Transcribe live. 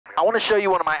I want to show you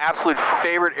one of my absolute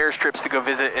favorite airstrips to go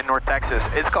visit in North Texas.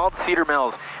 It's called Cedar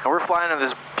Mills, and we're flying on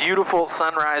this beautiful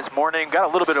sunrise morning. Got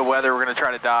a little bit of weather we're going to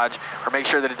try to dodge or make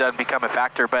sure that it doesn't become a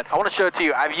factor, but I want to show it to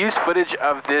you. I've used footage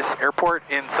of this airport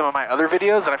in some of my other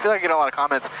videos, and I feel like I get a lot of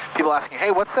comments, people asking, hey,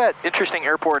 what's that interesting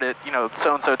airport at, you know,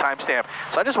 so-and-so timestamp?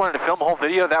 So I just wanted to film a whole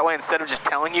video. That way, instead of just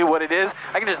telling you what it is,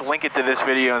 I can just link it to this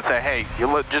video and say, hey,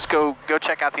 just go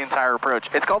check out the entire approach.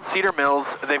 It's called Cedar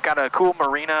Mills. They've got a cool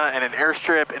marina and an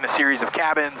airstrip and a series of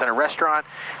cabins and a restaurant.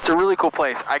 It's a really cool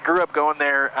place. I grew up going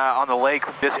there on the lake.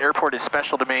 This airport is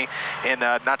special to me, in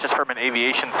not just from an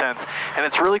aviation sense. And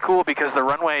it's really cool because the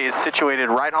runway is situated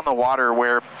right on the water,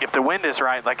 where if the wind is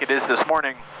right, like it is this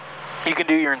morning, you can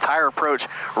do your entire approach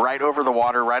right over the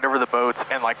water, right over the boats,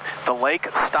 and like the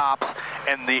lake stops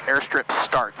and the airstrip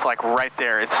starts like right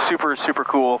there. It's super, super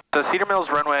cool. So Cedar Mills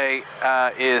runway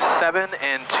is 7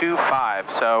 and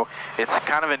 2.5, so it's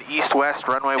kind of an east-west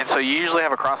runway, and so you usually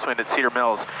have a crosswind at Cedar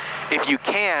Mills. If you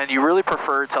can, you really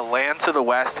prefer to land to the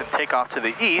west and take off to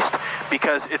the east,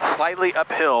 because it's slightly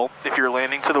uphill if you're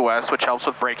landing to the west, which helps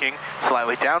with braking,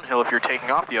 slightly downhill if you're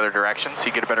taking off the other direction, so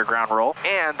you get a better ground roll.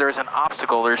 And there's an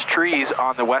obstacle, there's trees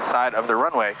on the west side of the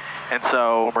runway, and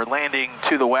so when we're landing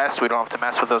to the west, we don't have to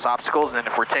mess with those obstacles, and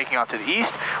if we're taking off to the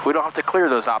east, we don't have to clear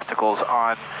those obstacles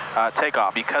on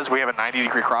takeoff. Because we have a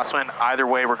 90-degree crosswind, either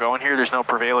way we're going here, there's no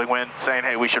prevailing wind saying,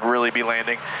 hey, we should really be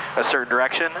landing a certain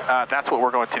direction. That's what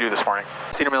we're going to do this morning.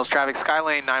 Cedar Mills traffic,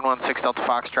 Skylane 916 Delta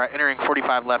Foxtrot, entering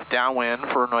 45 left downwind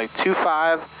for runway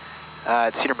 25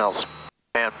 at Cedar Mills.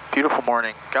 Man, beautiful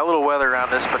morning. Got a little weather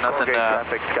around us, but nothing,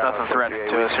 nothing threatening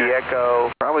to us here.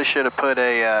 Probably should have put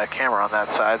a camera on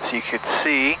that side so you could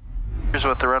see. Here's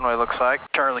what the runway looks like.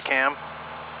 Charlie Cam.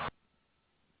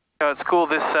 It's cool.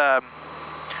 This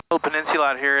little peninsula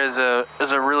out here is a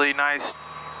really nice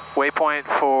waypoint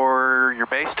for your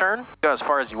base turn. Go as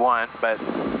far as you want, but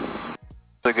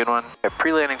it's a good one.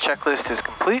 Pre-landing checklist is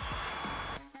complete.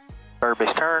 Our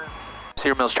base turn.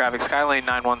 Cedar Mills traffic, Skylane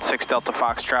 916 Delta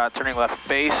Foxtrot, turning left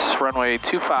base, runway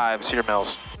 25, Cedar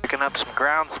Mills. Picking up some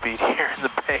ground speed here in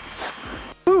the base.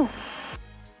 Woo!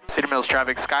 Cedar Mills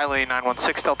traffic, Skylane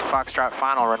 916 Delta Foxtrot,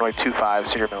 final runway 25,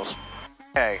 Cedar Mills.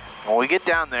 Okay, when we get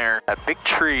down there, that big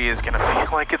tree is gonna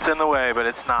feel like it's in the way, but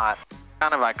it's not.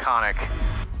 Kind of iconic.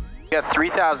 You got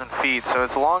 3,000 feet, so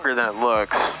it's longer than it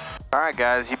looks. All right,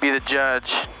 guys, you be the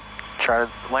judge. Try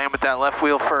to land with that left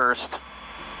wheel first.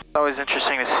 It's always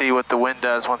interesting to see what the wind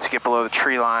does once you get below the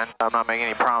tree line. I'm not making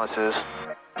any promises.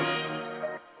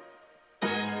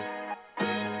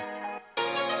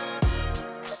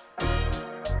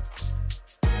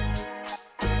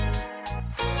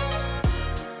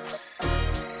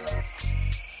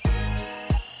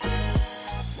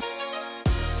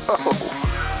 Oh.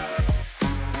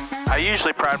 I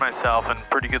usually pride myself in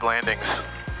pretty good landings,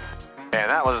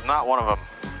 and that was not one of them.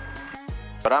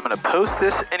 But I'm going to post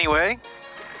this anyway.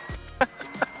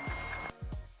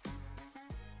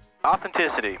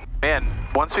 Authenticity. Man,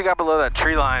 once we got below that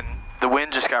tree line, the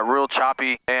wind just got real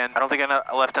choppy, and I don't think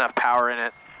I left enough power in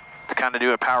it to kind of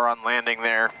do a power on landing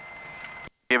there,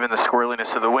 given the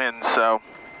squirreliness of the wind. So,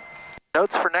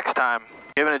 notes for next time.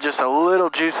 Giving it just a little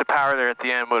juice of power there at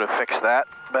the end would have fixed that,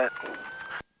 but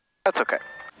that's okay.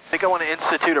 I think I want to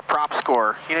institute a prop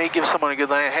score. You know, you give someone a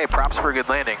good landing, hey, props for a good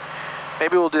landing.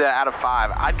 Maybe we'll do that out of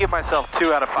 5. I'd give myself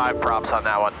 2 out of 5 props on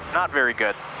that one. Not very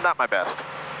good. Not my best.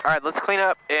 All right, let's clean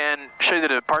up and show you the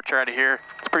departure out of here.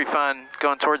 It's pretty fun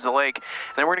going towards the lake. And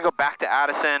then we're going to go back to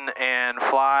Addison and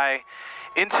fly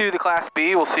into the Class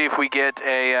B. We'll see if we get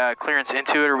a clearance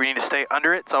into it or we need to stay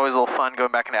under it. It's always a little fun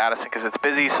going back into Addison because it's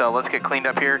busy. So let's get cleaned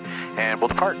up here and we'll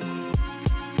depart.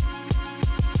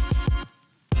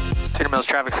 Cedar Mills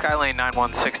traffic, Skylane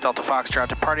 916 Delta Foxtrot,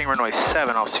 departing runway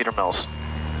 7 off Cedar Mills.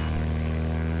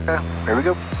 Okay, here we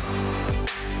go.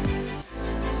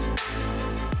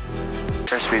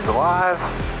 Airspeed's alive.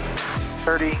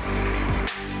 30,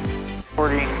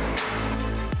 40,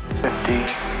 50.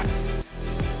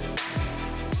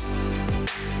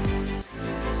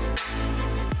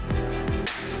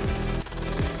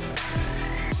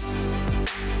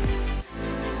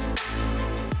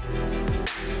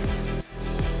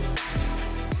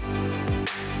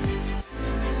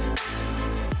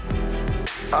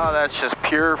 Oh, that's just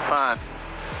pure fun.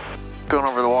 Going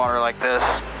over the water like this.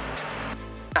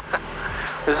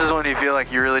 This is when you feel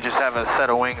like you really just have a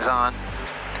set of wings on.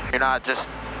 You're not just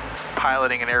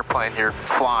piloting an airplane, you're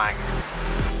flying.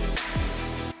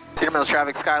 Cedar Mills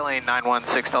traffic, Skylane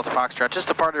 916 Delta Foxtrot, just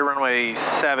departed runway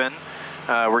 7.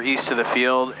 We're east of the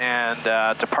field and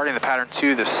departing the pattern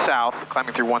to the south,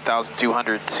 climbing through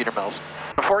 1,200 Cedar Mills.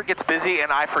 before it gets busy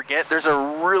and I forget, there's a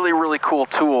really, really cool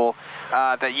tool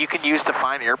that you can use to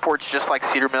find airports just like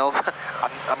Cedar Mills.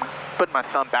 I'm putting my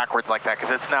thumb backwards like that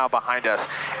because it's now behind us.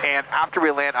 And after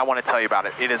we land, I want to tell you about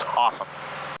it. It is awesome.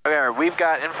 Okay, we've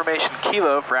got information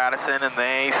Kilo for Addison, and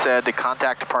they said to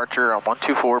contact departure on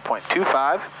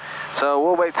 124.25. So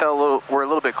we'll wait till we're a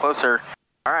little bit closer.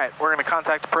 All right, we're going to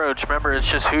contact approach. Remember, it's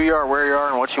just who you are, where you are,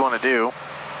 and what you want to do.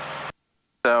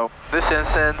 So this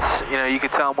instance, you know, you can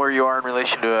tell them where you are in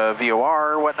relation to a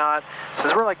VOR or whatnot.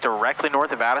 Since we're like directly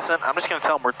north of Addison, I'm just going to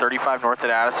tell them we're 35 north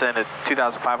at Addison at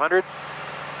 2,500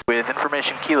 with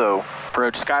information Kilo.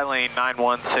 Approach Skylane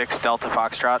 916 Delta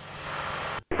Foxtrot.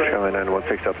 Skylane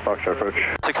 916 Delta Foxtrot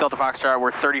approach. 6 Delta Foxtrot,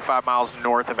 we're 35 miles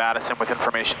north of Addison with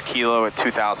information Kilo at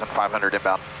 2,500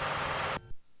 inbound.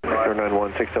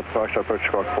 916 Delta Foxtrot approach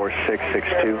squawk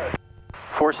 4662.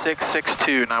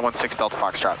 4662, 916 Delta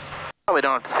Foxtrot. Probably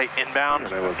don't have to say inbound.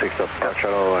 916 Delta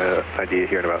Foxtrot, I'll ID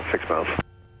here in about 6 miles.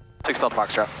 6 Delta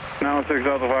Foxtrot. 916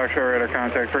 Delta Foxtrot, radar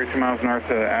contact 32 miles north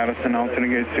of Addison, altitude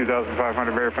gauge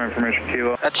 2,500, verify information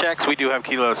Kilo. That checks, we do have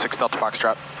Kilo, 6 Delta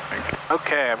Foxtrot.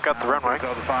 Okay, I've got the runway. 6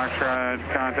 Delta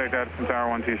Foxtrot, contact Addison Tower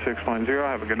 12610,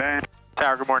 have a good day.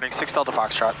 Tower, good morning, 6 Delta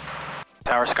Foxtrot.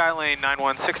 Tower Skylane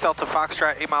 916 Delta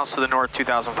Foxtrot, 8 miles to the north,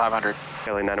 2,500.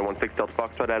 Skylane 916 Delta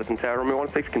Foxtrot, Addison Tower, Romeo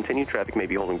 16, continue, traffic may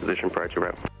be holding position prior to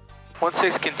route.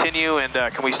 16 continue, and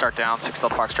can we start down, 6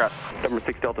 Delta Foxtrot? Number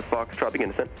 6 Delta Foxtrot,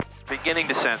 begin descent. Beginning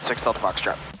descent, 6 Delta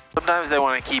Foxtrot. Sometimes they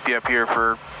want to keep you up here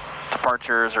for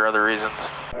departures or other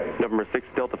reasons. Number 6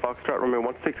 Delta Foxtrot,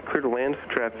 Romeo 16, clear to land,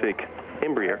 traffic,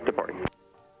 Embraer, departing.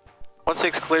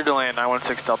 16 cleared to land,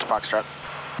 916 Delta Foxtrot.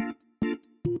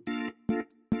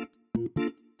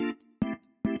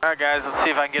 Alright guys, let's see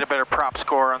if I can get a better prop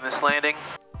score on this landing.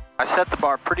 I set the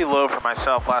bar pretty low for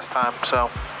myself last time, so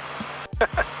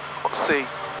we'll see.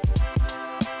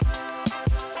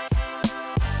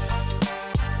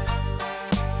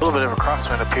 A little bit of a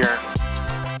crosswind up here.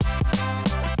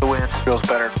 The wind feels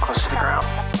better close to the ground.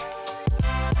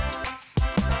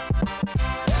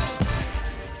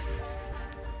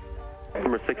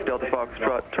 Number 6 Delta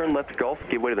Foxtrot, turn left Gulf,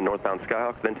 give way to the northbound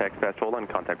Skyhawk, then taxi past hold on,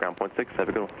 contact ground point 6, have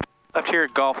a good one. Left here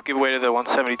at Gulf, give way to the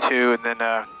 172, and then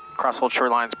cross hold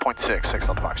shorelines 0.6, 6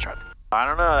 Delta Foxtrot. I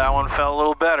don't know, that one felt a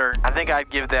little better. I think I'd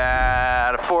give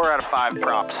that a 4 out of 5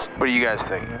 props. What do you guys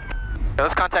think? Okay,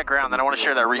 let's contact ground, then I want to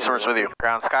share that resource with you.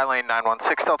 Ground Skylane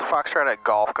 916 Delta Foxtrot at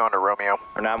Gulf, going to Romeo.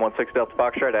 916 Delta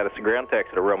Foxtrot, Addison ground,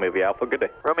 taxi to Romeo via Alpha, good day.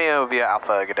 Romeo via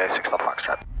Alpha, good day, 6 Delta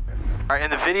Foxtrot. All right,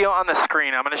 in the video on the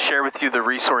screen, I'm going to share with you the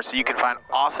resource so you can find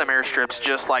awesome airstrips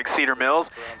just like Cedar Mills.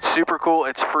 Super cool,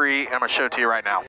 it's free, and I'm going to show it to you right now.